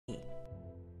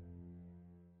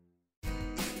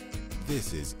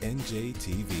This is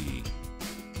NJTV.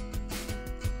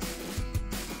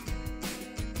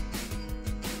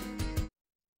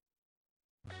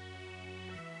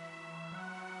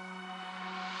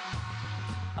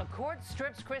 A court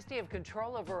strips Christie of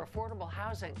control over affordable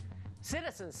housing.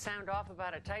 Citizens sound off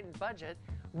about a tightened budget.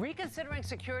 Reconsidering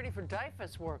security for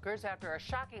DYFS workers after a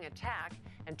shocking attack,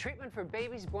 and treatment for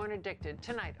babies born addicted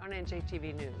tonight on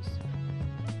NJTV News.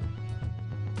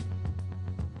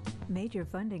 Major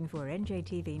funding for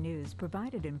NJTV News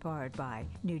provided in part by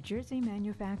New Jersey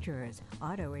manufacturers,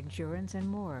 auto insurance, and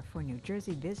more for New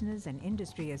Jersey Business and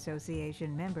Industry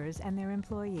Association members and their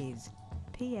employees.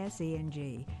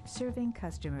 pse&g, serving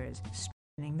customers,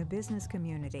 strengthening the business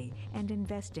community, and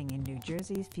investing in New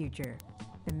Jersey's future.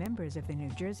 The members of the New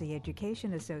Jersey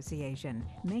Education Association,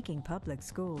 making public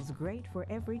schools great for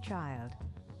every child.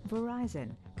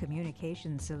 Verizon,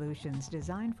 communication solutions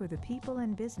designed for the people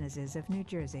and businesses of New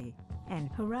Jersey. And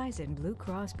Horizon Blue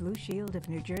Cross Blue Shield of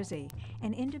New Jersey,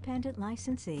 an independent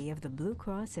licensee of the Blue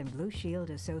Cross and Blue Shield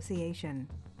Association.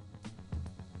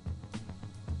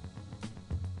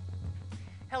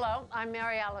 Hello, I'm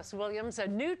Mary Alice Williams. A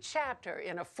new chapter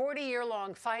in a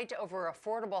 40-year-long fight over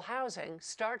affordable housing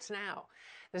starts now.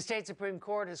 The state Supreme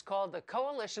Court has called the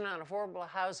Coalition on Affordable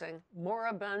Housing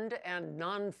moribund and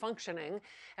non-functioning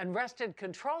and wrested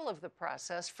control of the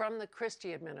process from the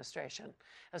Christie administration,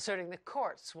 asserting the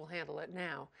courts will handle it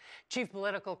now. Chief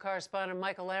political correspondent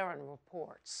Michael Aaron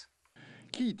reports.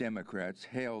 Key Democrats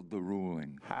hailed the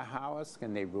ruling. How else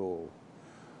can they rule?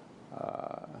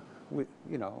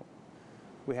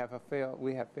 We have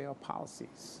failed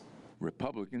policies.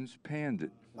 Republicans panned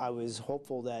it. I was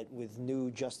hopeful that with new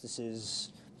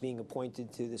justices being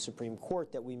appointed to the Supreme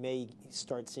Court that we may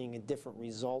start seeing a different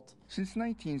result. Since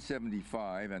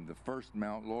 1975 and the first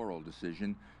Mount Laurel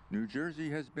decision, New Jersey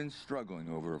has been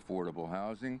struggling over affordable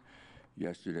housing.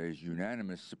 Yesterday's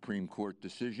unanimous Supreme Court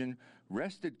decision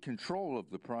wrested control of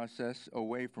the process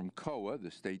away from COA,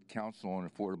 the State Council on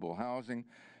Affordable Housing,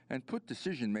 and put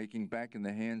decision-making back in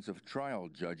the hands of trial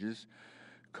judges.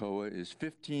 COA is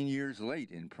 15 years late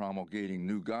in promulgating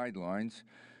new guidelines.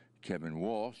 Kevin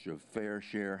Walsh of Fair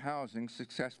Share Housing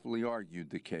successfully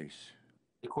argued the case.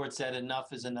 The court said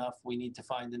enough is enough. We need to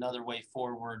find another way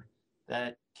forward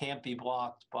that can't be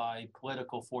blocked by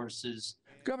political forces.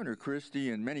 Governor Christie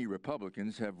and many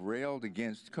Republicans have railed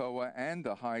against COA and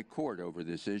the High Court over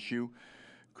this issue.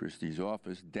 Christie's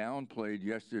office downplayed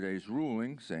yesterday's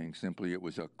ruling, saying simply it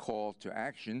was a call to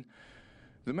action.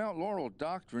 The Mount Laurel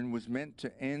doctrine was meant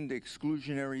to end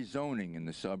exclusionary zoning in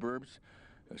the suburbs.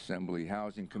 Assembly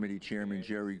Housing Committee Chairman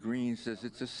Jerry Green says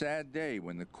it's a sad day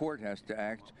when the court has to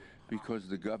act because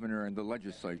the governor and the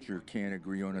legislature can't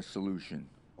agree on a solution.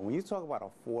 When you talk about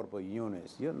affordable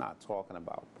units, you're not talking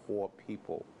about poor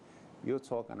people. You're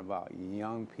talking about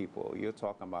young people. You're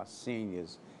talking about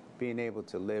seniors being able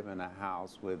to live in a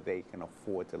house where they can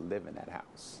afford to live in that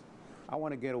house. I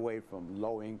want to get away from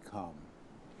low income.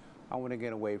 I want to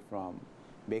get away from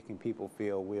making people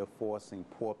feel we're forcing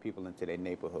poor people into their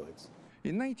neighborhoods.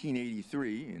 In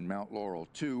 1983, in Mount Laurel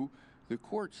 2, the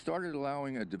court started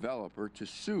allowing a developer to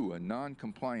sue a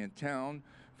non-compliant town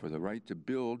for the right to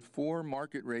build 4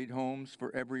 market-rate homes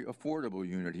for every affordable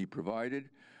unit he provided.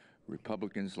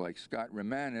 Republicans like Scott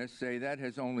Romanes say that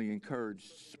has only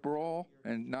encouraged sprawl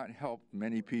and not helped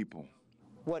many people.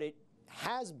 What it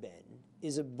has been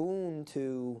is a boon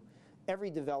to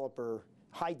every developer,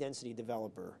 high-density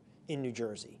developer in New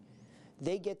Jersey.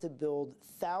 They get to build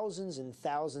thousands and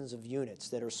thousands of units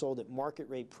that are sold at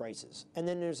market-rate prices, and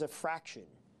then there's a fraction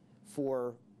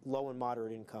for low and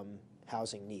moderate income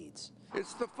housing needs.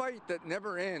 It's the fight that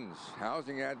never ends.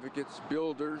 Housing advocates,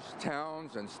 builders,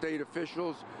 towns, and state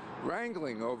officials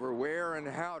wrangling over where and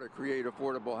how to create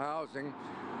affordable housing.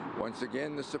 Once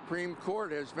again, the Supreme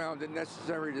Court has found it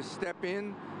necessary to step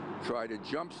in, try to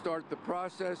jumpstart the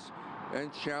process,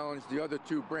 and challenge the other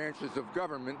 2 branches of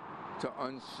government to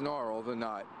unsnarl the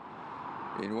knot.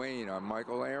 In Wayne, I'm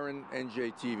Michael Aaron,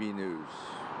 NJTV News.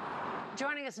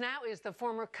 Joining us now is the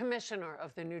former commissioner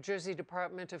of the New Jersey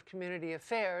Department of Community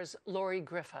Affairs, Lori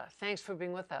Griffa. Thanks for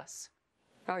being with us.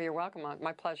 Oh, you're welcome.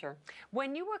 My pleasure.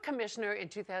 When you were commissioner in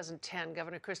 2010,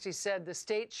 Governor Christie said the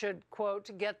state should,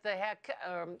 quote, get the heck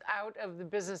out of the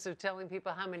business of telling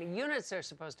people how many units they're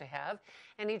supposed to have,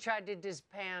 and he tried to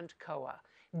disband COA.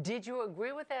 Did you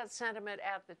agree with that sentiment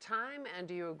at the time, and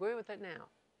do you agree with it now?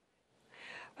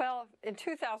 Well, in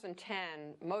 2010,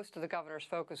 most of the governor's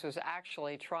focus was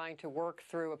actually trying to work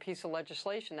through a piece of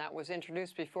legislation that was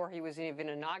introduced before he was even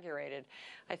inaugurated.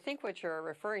 I think what you're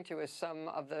referring to is some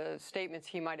of the statements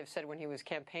he might have said when he was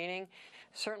campaigning.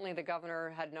 Certainly the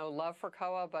governor had no love for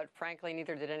COA, but frankly,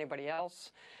 neither did anybody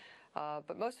else.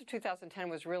 But most of 2010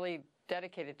 was really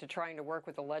dedicated to trying to work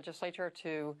with the legislature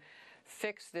to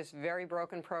fix this very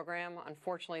broken program.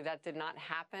 Unfortunately, that did not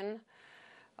happen.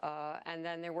 And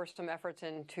then there were some efforts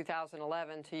in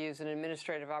 2011 to use an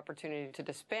administrative opportunity to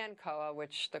disband COA,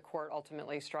 which the court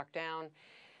ultimately struck down,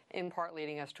 in part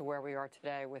leading us to where we are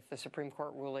today with the Supreme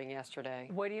Court ruling yesterday.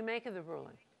 What do you make of the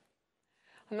ruling?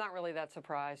 I'm not really that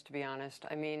surprised, to be honest.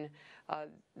 I mean,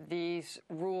 these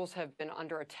rules have been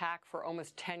under attack for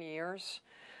almost 10 years.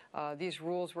 These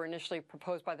rules were initially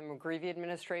proposed by the McGreevey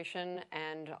administration,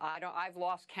 and I've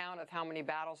lost count of how many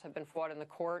battles have been fought in the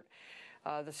court.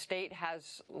 The state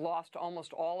has lost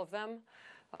almost all of them,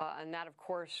 and that, of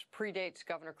course, predates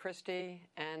Governor Christie,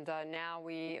 and now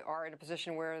we are in a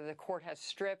position where the court has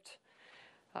stripped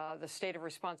the state of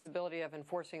responsibility of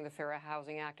enforcing the Fair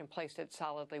Housing Act and placed it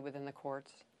solidly within the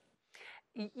courts.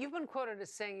 You've been quoted as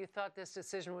saying you thought this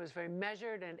decision was very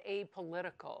measured and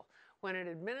apolitical. When an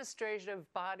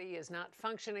administrative body is not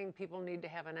functioning, people need to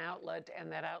have an outlet,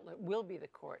 and that outlet will be the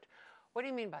court. What do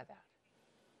you mean by that?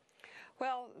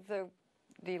 Well,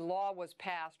 the law was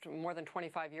passed more than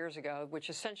 25 years ago, which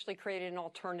essentially created an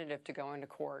alternative to going to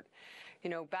court. You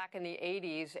know, back in the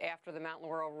 80s, after the Mount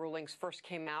Laurel rulings first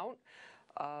came out,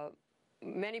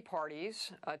 many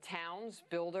parties, towns,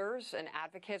 builders, and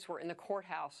advocates were in the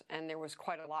courthouse, and there was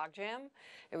quite a logjam.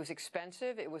 It was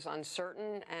expensive, it was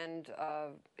uncertain, and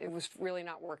it was really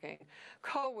not working.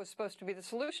 COA was supposed to be the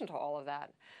solution to all of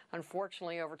that.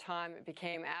 Unfortunately, over time, it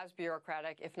became as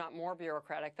bureaucratic, if not more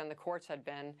bureaucratic, than the courts had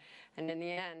been, and in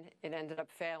the end, it ended up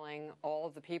failing all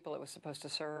of the people it was supposed to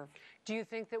serve. Do you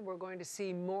think that we're going to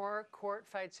see more court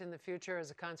fights in the future as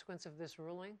a consequence of this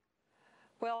ruling?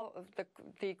 Well,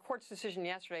 the court's decision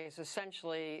yesterday has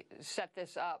essentially set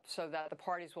this up so that the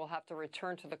parties will have to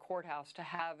return to the courthouse to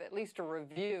have at least a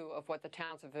review of what the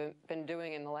towns have been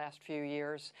doing in the last few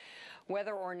years.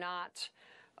 Whether or not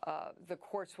the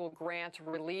courts will grant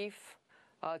relief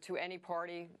to any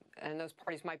party, and those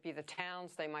parties might be the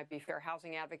towns, they might be fair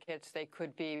housing advocates, they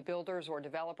could be builders or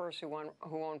developers who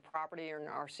own property and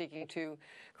are seeking to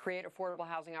create affordable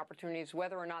housing opportunities.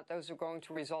 Whether or not those are going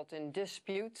to result in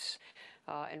disputes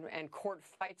and court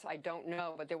fights, I don't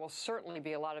know, but there will certainly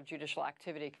be a lot of judicial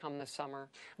activity come this summer.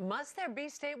 Must there be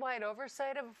statewide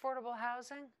oversight of affordable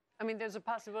housing? I mean, there's a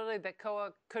possibility that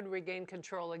COA could regain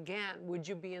control again. Would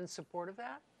you be in support of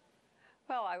that?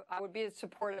 Well, I would be in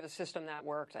support of a system that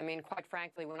worked. I mean, quite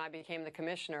frankly, when I became the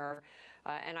commissioner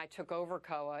and I took over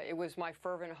COA, it was my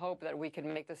fervent hope that we could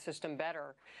make the system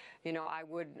better. You know, I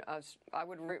would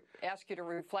ask you to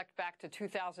reflect back to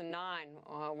 2009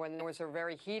 when there was a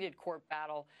very heated court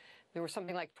battle. There were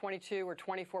something like 22 or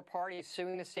 24 parties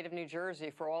suing the state of New Jersey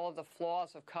for all of the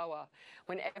flaws of COA.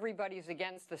 When everybody's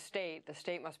against the state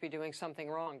must be doing something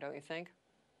wrong, don't you think?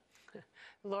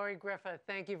 Lori Griffith,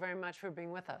 thank you very much for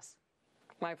being with us.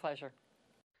 My pleasure.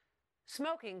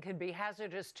 Smoking can be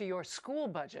hazardous to your school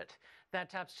budget. That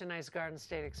tops tonight's Garden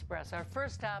State Express. Our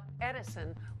first stop,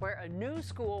 Edison, where a new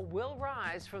school will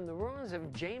rise from the ruins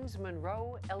of James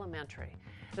Monroe Elementary.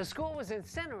 The school was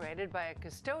incinerated by a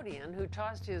custodian who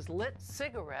tossed his lit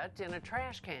cigarette in a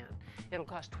trash can. It'll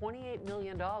cost $28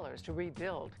 million to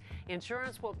rebuild.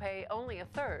 Insurance will pay only a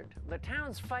third. The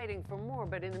town's fighting for more,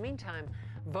 but in the meantime,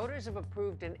 voters have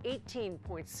approved an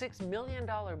 $18.6 million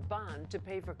bond to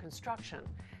pay for construction.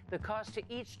 The cost to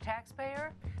each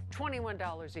taxpayer,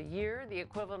 $21 a year, the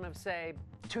equivalent of, say,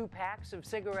 2 packs of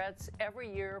cigarettes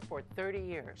every year for 30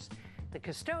 years. The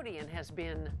custodian has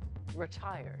been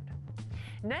retired.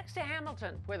 Next to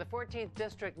Hamilton, where the 14th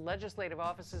District legislative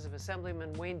offices of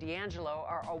Assemblyman Wayne D'Angelo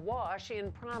are awash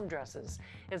in prom dresses.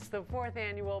 It's the 4th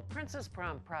annual Princess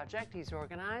Prom project he's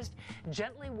organized.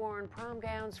 Gently worn prom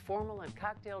gowns, formal and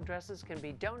cocktail dresses can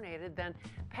be donated, then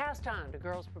passed on to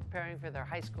girls preparing for their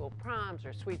high school proms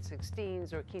or Sweet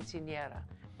 16s or quinceañera.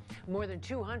 More than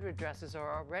 200 dresses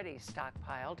are already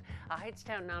stockpiled. A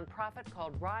Hightstown nonprofit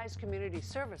called Rise Community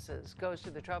Services goes to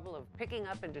the trouble of picking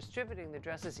up and distributing the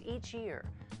dresses each year.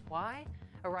 Why?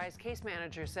 A Rise case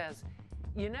manager says,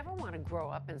 you never want to grow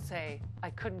up and say, I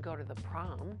couldn't go to the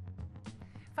prom.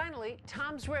 Finally,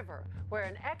 Toms River, where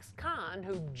an ex-con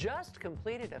who just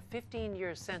completed a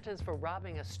 15-year sentence for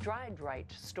robbing a Stride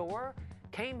Right store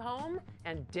came home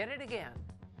and did it again.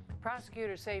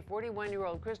 Prosecutors say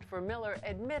 41-year-old Christopher Miller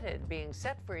admitted being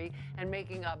set free and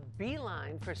making a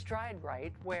beeline for Stride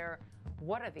Right, where,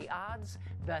 what are the odds,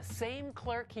 the same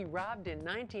clerk he robbed in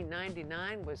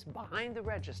 1999 was behind the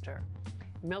register.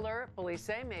 Miller, police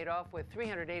say, made off with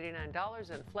 $389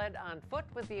 and fled on foot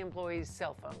with the employees'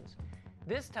 cell phones.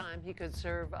 This time, he could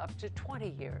serve up to 20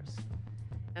 years.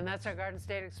 And that's our Garden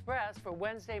State Express for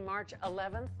Wednesday, March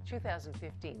 11th,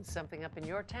 2015. Something up in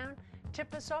your town?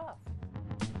 Tip us off.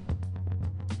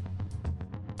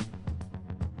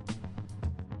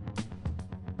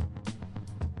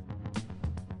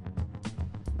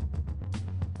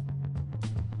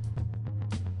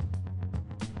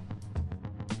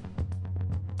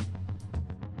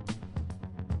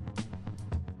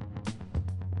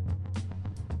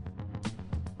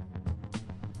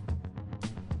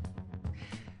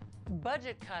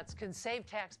 Budget cuts can save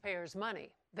taxpayers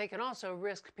money. They can also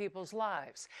risk people's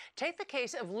lives. Take the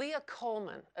case of Leah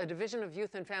Coleman, a Division of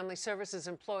Youth and Family Services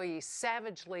employee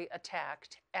savagely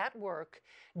attacked at work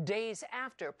days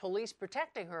after police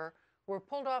protecting her were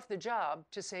pulled off the job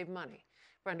to save money.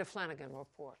 Brenda Flanagan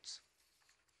reports.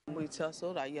 We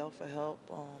tussled, I yelled for help.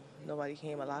 Nobody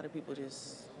came. A lot of people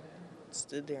just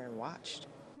stood there and watched.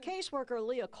 Caseworker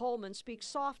Leah Coleman speaks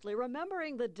softly,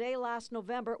 remembering the day last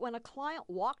November when a client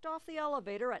walked off the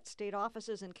elevator at state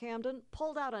offices in Camden,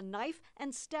 pulled out a knife,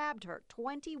 and stabbed her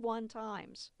 21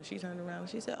 times. She turned around and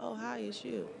she said, "Oh, hi, it's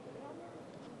you,"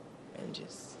 and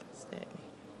just stabbed me.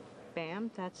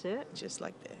 Bam, that's it? Just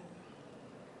like that.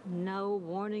 No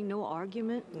warning, no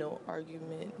argument? No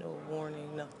argument, no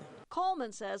warning, nothing.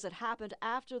 Coleman says it happened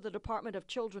after the Department of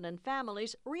Children and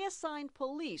Families reassigned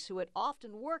police who had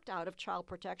often worked out of Child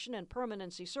Protection and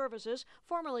Permanency Services,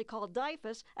 formerly called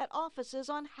DYFS, at offices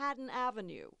on Haddon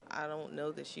Avenue. I don't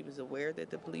know that she was aware that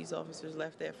the police officers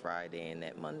left that Friday and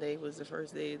that Monday was the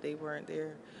first day they weren't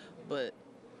there, but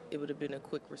it would have been a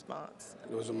quick response.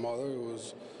 It was a mother who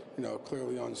was,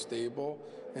 clearly unstable,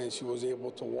 and she was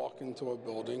able to walk into a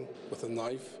building with a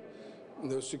knife,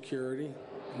 no security,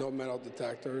 no metal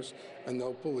detectors, and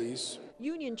no police.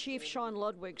 Union Chief Sean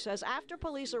Ludwig says after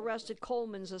police arrested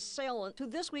Coleman's assailant, who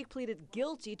this week pleaded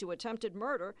guilty to attempted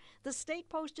murder, the state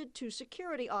posted 2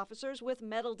 security officers with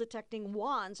metal-detecting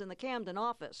wands in the Camden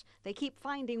office. They keep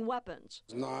finding weapons.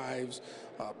 Knives,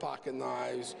 pocket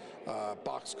knives,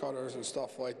 box cutters, and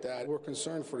stuff like that. We're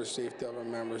concerned for the safety of our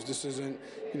members. This isn't,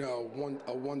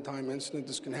 a one-time incident.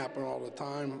 This can happen all the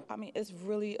time. I mean, it's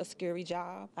really a scary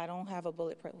job. I don't have a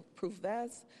bulletproof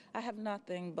vest. I have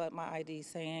nothing but my ID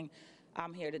saying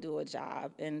I'm here to do a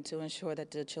job and to ensure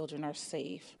that the children are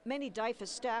safe. Many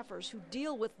DYFS staffers who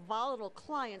deal with volatile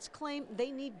clients claim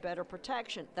they need better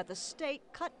protection, that the state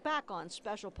cut back on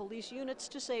special police units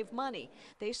to save money.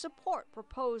 They support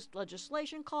proposed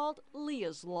legislation called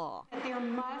Leah's Law. There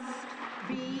must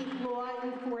be law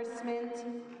enforcement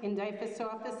in DYFS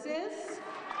offices.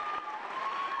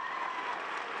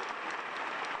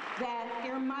 That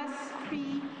there must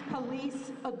be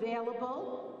police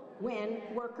available when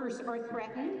workers are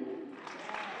threatened,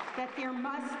 that there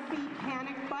must be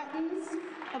panic buttons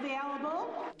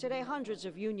available. Today, hundreds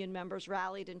of union members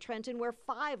rallied in Trenton, where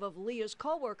 5 of Leah's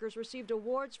co-workers received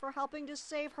awards for helping to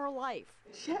save her life.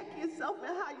 Check yourself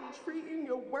and how you're treating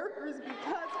your workers, because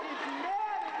it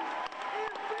matters.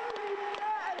 It really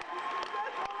matters.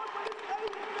 That's all I'm going to say.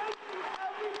 Thank you,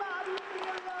 everybody, for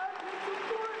your love and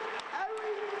support. I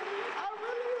really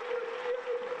appreciate it.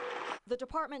 The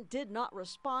department did not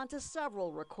respond to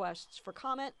several requests for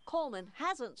comment. Coleman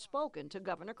hasn't spoken to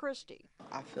Governor Christie.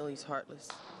 I feel he's heartless.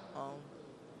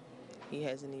 He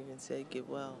hasn't even said get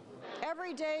well.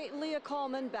 Every day, Leah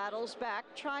Coleman battles back,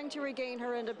 trying to regain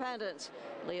her independence.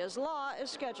 Leah's Law is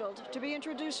scheduled to be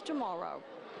introduced tomorrow.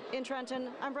 In Trenton,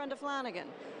 I'm Brenda Flanagan,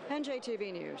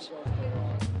 NJTV News.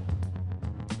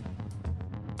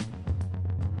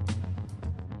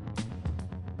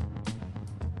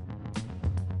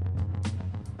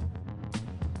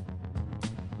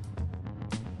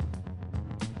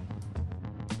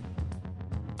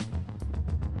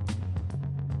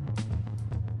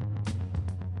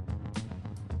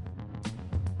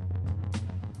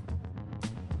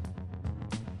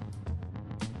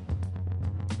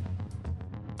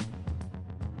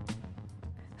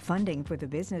 Funding for the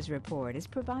Business Report is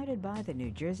provided by the New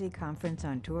Jersey Conference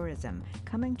on Tourism,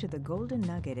 coming to the Golden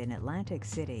Nugget in Atlantic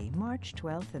City, March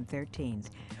 12th and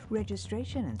 13th.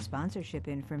 Registration and sponsorship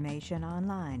information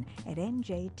online at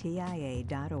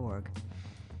njtia.org.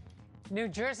 New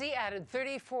Jersey added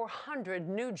 3,400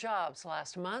 new jobs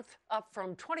last month, up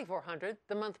from 2,400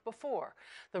 the month before.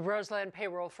 The Roseland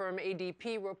payroll firm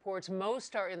ADP reports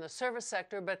most are in the service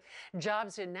sector, but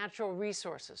jobs in natural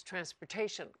resources,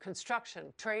 transportation,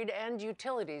 construction, trade, and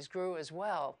utilities grew as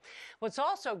well. What's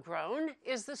also grown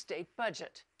is the state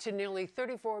budget to nearly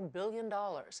 $34 billion.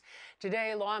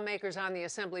 Today, lawmakers on the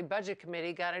Assembly Budget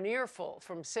Committee got an earful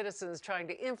from citizens trying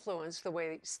to influence the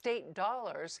way state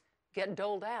dollars get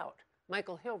doled out.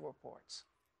 Michael Hill reports.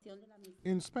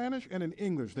 In Spanish and in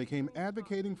English, they came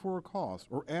advocating for a cost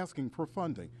or asking for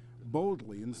funding.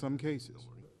 boldly in some cases.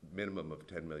 Minimum of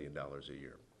 $10 million a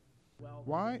year.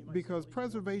 Why? Because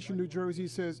Preservation New Jersey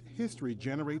says history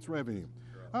generates revenue.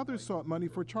 Others sought money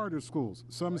for charter schools.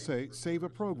 Some say save a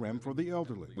program for the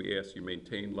elderly. We ask you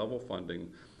maintain level funding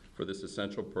for this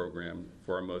essential program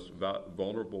for our most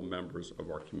vulnerable members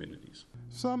of our communities.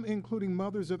 Some, including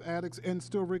mothers of addicts and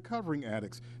still recovering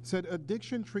addicts, said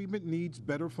addiction treatment needs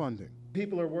better funding.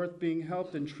 People are worth being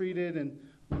helped and treated, and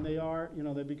when they are,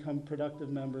 they become productive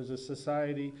members of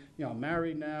society. I'm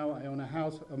married now. I own a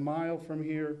house a mile from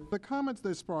here. The comments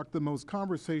that sparked the most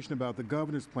conversation about the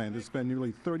governor's plan to spend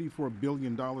nearly $34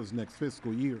 billion next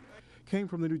fiscal year came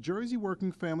from the New Jersey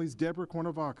Working Family's Deborah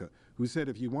Kornavaca, who said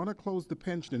if you want to close the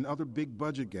pension and other big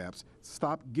budget gaps,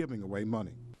 stop giving away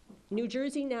money. New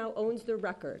Jersey now owns the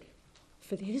record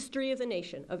for the history of the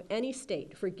nation of any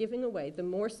state for giving away the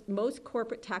most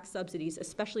corporate tax subsidies,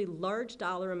 especially large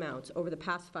dollar amounts, over the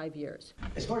past 5 years.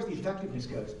 As far as the effectiveness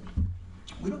goes,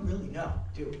 we don't really know,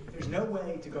 do we? There's no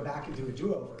way to go back and do a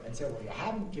do-over and say, well, you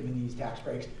haven't given these tax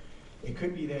breaks. It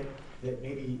could be that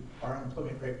maybe our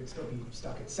unemployment rate would still be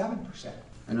stuck at 7%.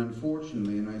 And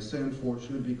unfortunately, and I say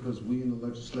unfortunately because we in the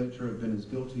legislature have been as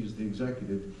guilty as the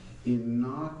executive in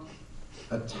not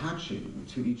attaching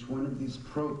to each one of these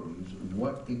programs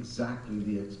what exactly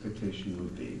the expectation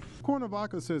would be.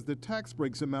 Kornavaca says the tax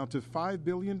breaks amount to $5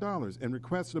 billion and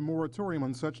requested a moratorium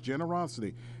on such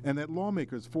generosity, and that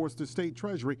lawmakers forced the state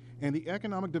treasury and the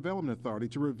Economic Development Authority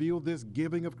to reveal this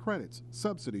giving of credits,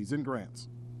 subsidies, and grants.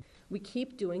 We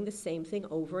keep doing the same thing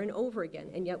over and over again,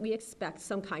 and yet we expect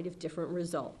some kind of different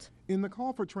result. In the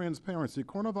call for transparency,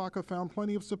 Kornavaca found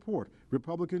plenty of support.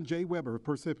 Republican Jay Weber of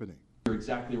Parsippany. You're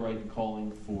exactly right in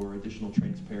calling for additional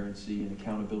transparency and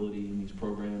accountability in these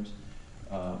programs.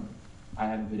 I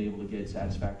haven't been able to get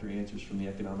satisfactory answers from the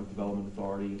Economic Development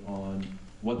Authority on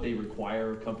what they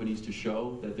require companies to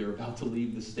show that they're about to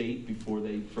leave the state before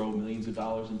they throw millions of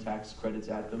dollars in tax credits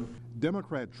at them.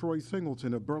 Democrat Troy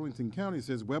Singleton of Burlington County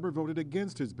says Weber voted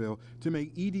against his bill to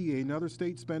make EDA and other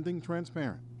state spending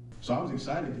transparent. So I was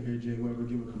excited to hear Jay Weber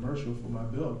give a commercial for my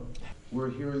bill. We're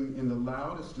hearing in the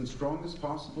loudest and strongest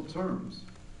possible terms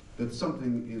that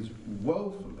something is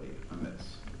woefully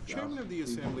amiss. Chairman of the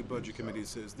Assembly Budget Committee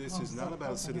says this is not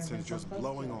about citizens just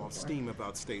blowing off steam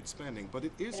about state spending, but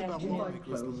it is about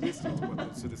lawmakers listening to what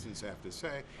those citizens have to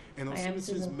say and those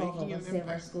citizens making an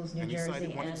impact. And he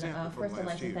cited one example from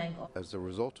last year. As a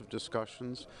result of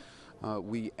discussions,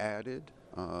 we added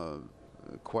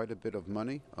quite a bit of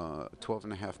money,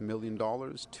 $12.5 million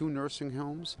to nursing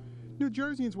homes. New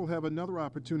Jerseyans will have another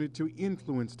opportunity to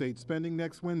influence state spending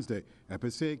next Wednesday at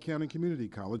Passaic County Community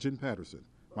College in Paterson.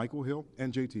 Michael Hill,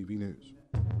 NJTV News.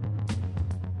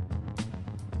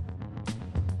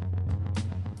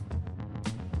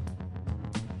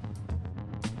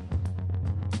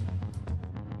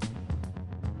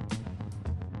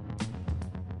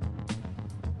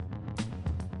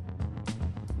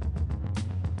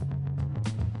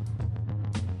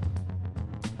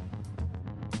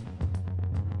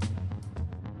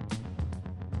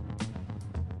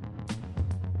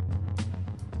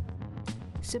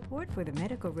 Support for the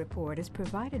medical report is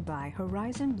provided by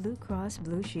Horizon Blue Cross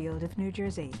Blue Shield of New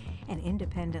Jersey, an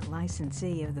independent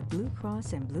licensee of the Blue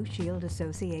Cross and Blue Shield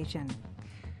Association.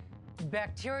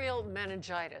 Bacterial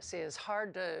meningitis is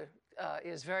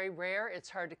very rare, it's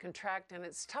hard to contract, and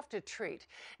it's tough to treat.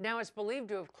 Now it's believed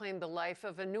to have claimed the life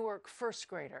of a Newark first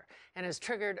grader and has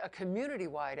triggered a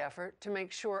community-wide effort to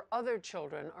make sure other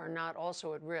children are not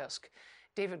also at risk.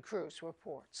 David Cruz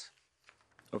reports.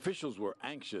 Officials were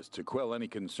anxious to quell any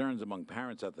concerns among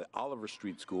parents at the Oliver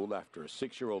Street School after a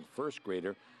 6-year-old first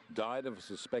grader died of a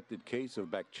suspected case of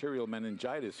bacterial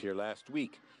meningitis here last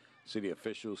week. City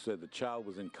officials said the child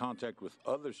was in contact with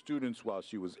other students while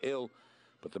she was ill,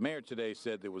 but the mayor today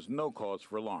said there was no cause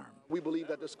for alarm. We believe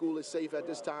that the school is safe at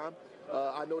this time.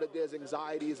 I know that there's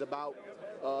anxieties about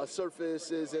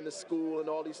surfaces in the school and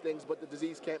all these things, but the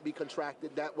disease can't be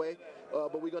contracted that way.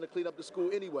 But we're going to clean up the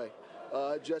school anyway.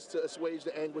 Just to assuage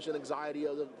the anguish and anxiety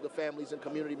of the families and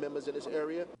community members in this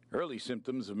area. Early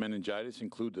symptoms of meningitis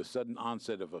include the sudden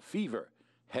onset of a fever,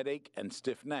 headache, and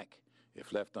stiff neck.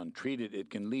 If left untreated, it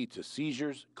can lead to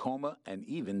seizures, coma, and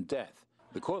even death.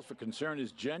 The cause for concern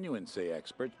is genuine, say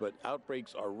experts, but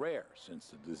outbreaks are rare since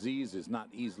the disease is not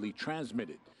easily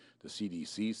transmitted. The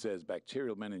CDC says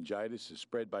bacterial meningitis is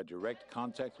spread by direct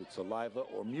contact with saliva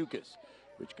or mucus,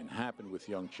 which can happen with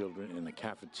young children in a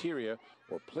cafeteria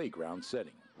or playground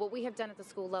setting. What we have done at the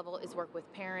school level is work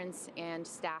with parents and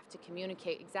staff to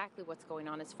communicate exactly what's going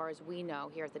on as far as we know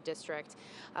here at the district.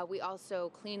 We also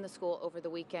cleaned the school over the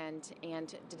weekend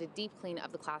and did a deep clean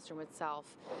of the classroom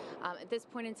itself. At this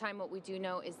point in time, what we do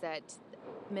know is that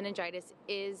meningitis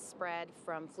is spread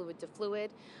from fluid to fluid,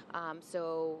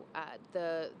 so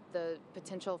the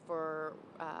potential for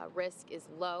risk is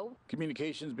low.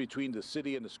 Communications between the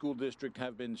city and the school district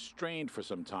have been strained for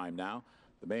some time now.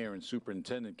 The mayor and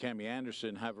Superintendent Cami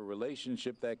Anderson have a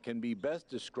relationship that can be best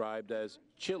described as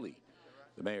chilly.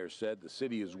 The mayor said the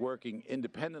city is working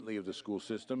independently of the school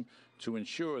system to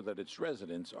ensure that its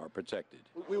residents are protected.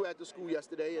 We were at the school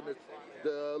yesterday, and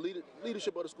the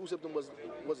leadership of the school system was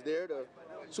there. The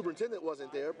superintendent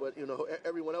wasn't there, but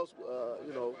everyone else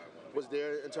was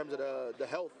there in terms of the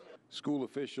health. School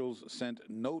officials sent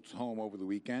notes home over the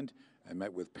weekend and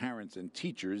met with parents and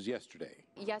teachers yesterday.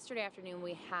 Yesterday afternoon,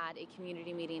 we had a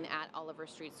community meeting at Oliver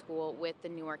Street School with the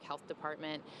Newark Health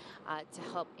Department to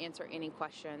help answer any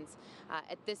questions.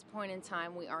 At this point in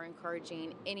time, we are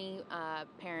encouraging any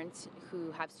parents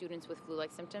who have students with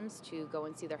flu-like symptoms to go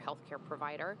and see their healthcare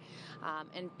provider.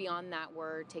 And beyond that,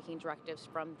 we're taking directives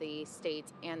from the state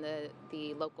and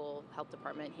the local health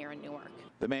department here in Newark.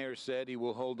 The mayor said he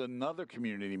will hold another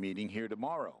community meeting here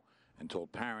tomorrow and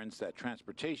told parents that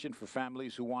transportation for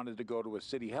families who wanted to go to a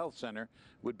city health center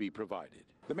would be provided.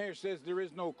 The mayor says there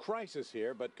is no crisis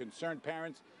here, but concerned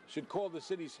parents should call the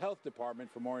city's health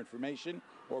department for more information,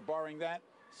 or barring that,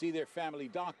 see their family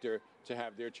doctor to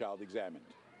have their child examined.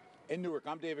 In Newark,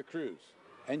 I'm David Cruz,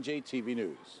 NJTV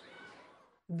News.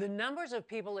 The numbers of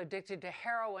people addicted to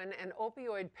heroin and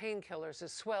opioid painkillers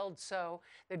has swelled so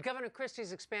that Governor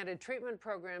Christie's expanded treatment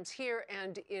programs here,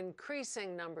 and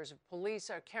increasing numbers of police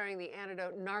are carrying the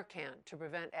antidote Narcan to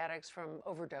prevent addicts from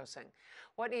overdosing.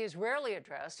 What is rarely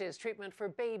addressed is treatment for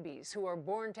babies who are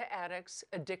born to addicts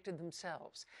addicted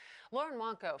themselves. Lauren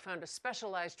Wanko found a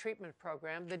specialized treatment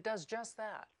program that does just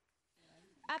that.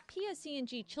 At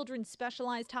pse&g Children's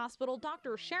Specialized Hospital,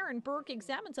 Dr. Sharon Burke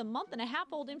examines a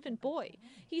month-and-a-half-old infant boy.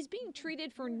 He's being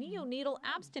treated for neonatal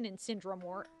abstinence syndrome,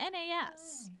 or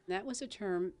NAS. That was a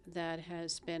term that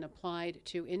has been applied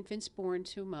to infants born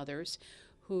to mothers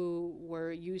who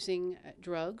were using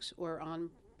drugs or on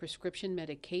prescription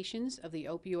medications of the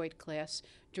opioid class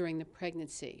during the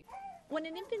pregnancy. When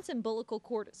an infant's umbilical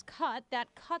cord is cut,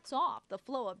 that cuts off the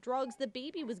flow of drugs the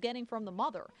baby was getting from the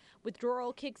mother.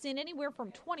 Withdrawal kicks in anywhere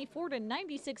from 24 to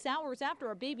 96 hours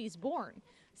after a baby's born.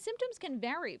 Symptoms can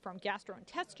vary from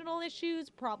gastrointestinal issues,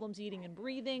 problems eating and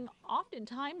breathing.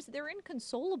 Oftentimes, they're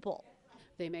inconsolable.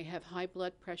 They may have high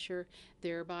blood pressure.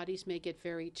 Their bodies may get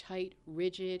very tight,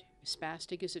 rigid.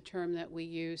 Spastic is a term that we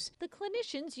use. The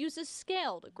clinicians use a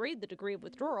scale to grade the degree of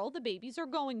withdrawal the babies are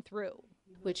going through,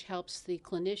 which helps the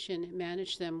clinician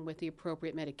manage them with the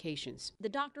appropriate medications. The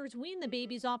doctors wean the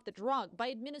babies off the drug by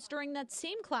administering that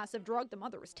same class of drug the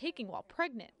mother was taking while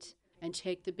pregnant, and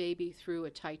take the baby through a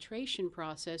titration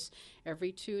process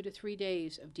every 2 to 3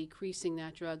 days of decreasing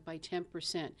that drug by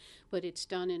 10%. But it's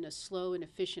done in a slow and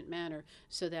efficient manner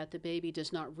so that the baby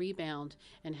does not rebound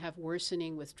and have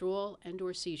worsening withdrawal and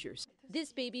or seizures.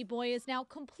 This baby boy is now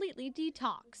completely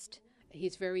detoxed.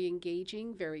 He's very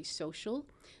engaging, very social.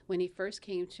 When he first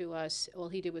came to us, all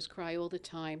he did was cry all the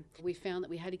time. We found that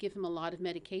we had to give him a lot of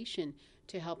medication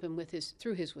to help him with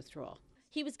through his withdrawal.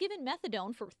 He was given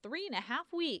methadone for 3.5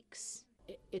 weeks.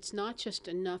 It's not just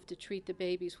enough to treat the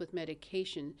babies with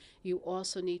medication. You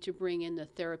also need to bring in the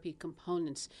therapy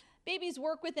components. Babies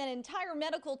work with an entire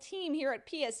medical team here at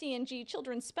pse&g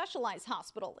Children's Specialized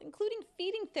Hospital, including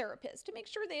feeding therapists, to make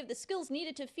sure they have the skills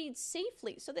needed to feed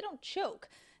safely so they don't choke.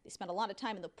 They spend a lot of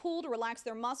time in the pool to relax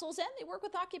their muscles, and they work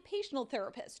with occupational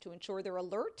therapists to ensure they're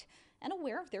alert and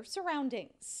aware of their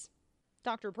surroundings.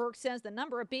 Dr. Burke says the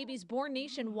number of babies born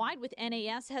nationwide with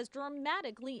NAS has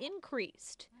dramatically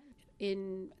increased.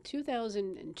 In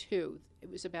 2002, it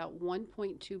was about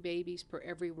 1.2 babies per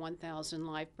every 1,000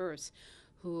 live births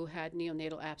who had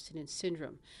neonatal abstinence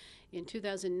syndrome. In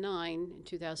 2009 and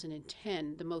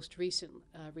 2010, the most recent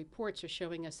reports are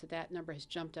showing us that number has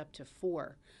jumped up to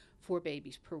 4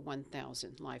 babies per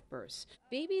 1,000 live births.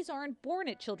 Babies aren't born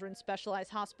at Children's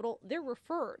Specialized Hospital, they're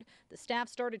referred. The staff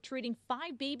started treating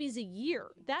 5 babies a year.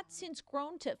 That's since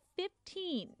grown to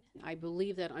 15. I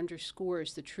believe that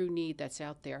underscores the true need that's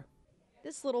out there.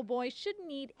 This little boy shouldn't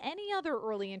need any other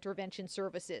early intervention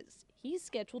services. He's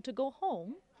scheduled to go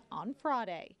home on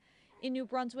Friday. In New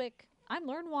Brunswick, I'm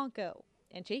Lauren Wanko,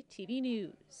 NJTV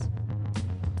News.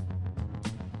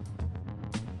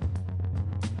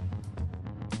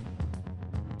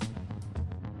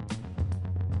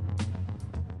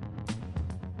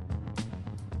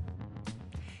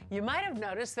 You might have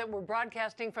noticed that we're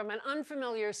broadcasting from an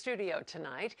unfamiliar studio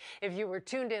tonight. If you were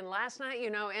tuned in last night, you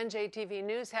know NJTV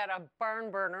News had a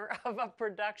barn burner of a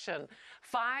production.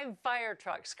 5 fire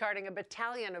trucks carting a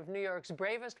battalion of New York's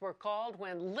bravest were called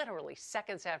when, literally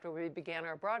seconds after we began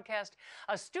our broadcast,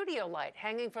 a studio light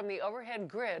hanging from the overhead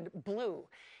grid blew.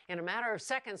 In a matter of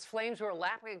seconds, flames were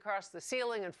lapping across the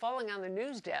ceiling and falling on the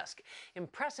news desk.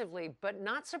 Impressively, but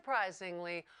not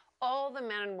surprisingly, all the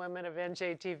men and women of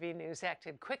NJTV News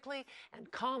acted quickly and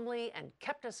calmly and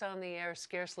kept us on the air,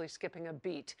 scarcely skipping a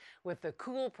beat, with the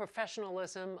cool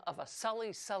professionalism of a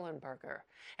Sully Sullenberger.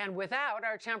 And without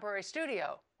our temporary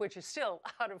studio, which is still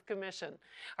out of commission.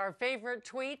 Our favorite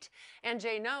tweet,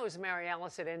 NJ knows Mary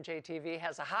Alice at NJTV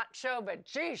has a hot show, but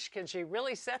geesh, can she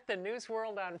really set the news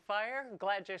world on fire?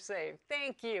 Glad you're safe.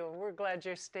 Thank you. We're glad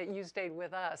you stayed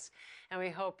with us. And we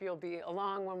hope you'll be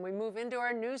along when we move into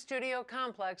our new studio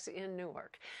complex in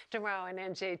Newark. Tomorrow on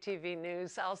NJTV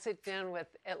News, I'll sit down with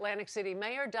Atlantic City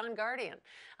Mayor Don Guardian.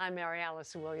 I'm Mary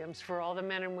Alice Williams. For all the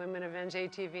men and women of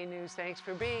NJTV News, thanks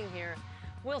for being here.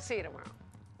 We'll see you tomorrow.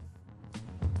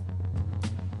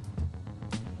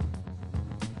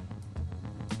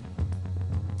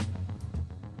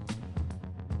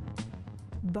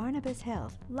 Barnabas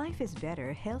Health. Life is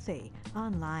better healthy.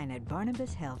 Online at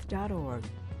barnabashealth.org.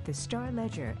 The Star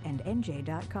Ledger and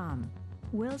NJ.com.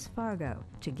 Wells Fargo.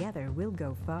 Together we'll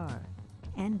go far.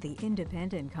 And the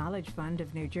Independent College Fund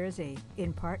of New Jersey,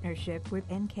 in partnership with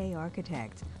NK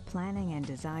Architects, planning and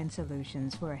design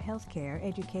solutions for healthcare,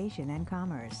 education, and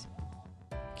commerce.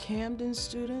 Camden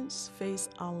students face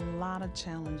a lot of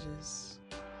challenges,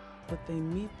 but they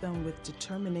meet them with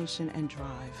determination and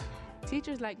drive.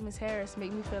 Teachers like Ms. Harris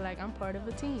make me feel like I'm part of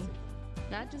a team,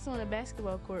 not just on the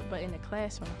basketball court, but in the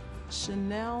classroom.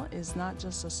 Chanel is not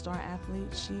just a star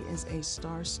athlete, she is a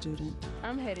star student.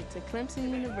 I'm headed to Clemson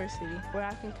University, where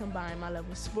I can combine my love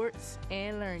of sports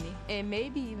and learning, and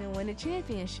maybe even win a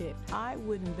championship. I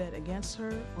wouldn't bet against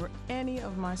her or any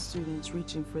of my students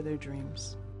reaching for their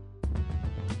dreams.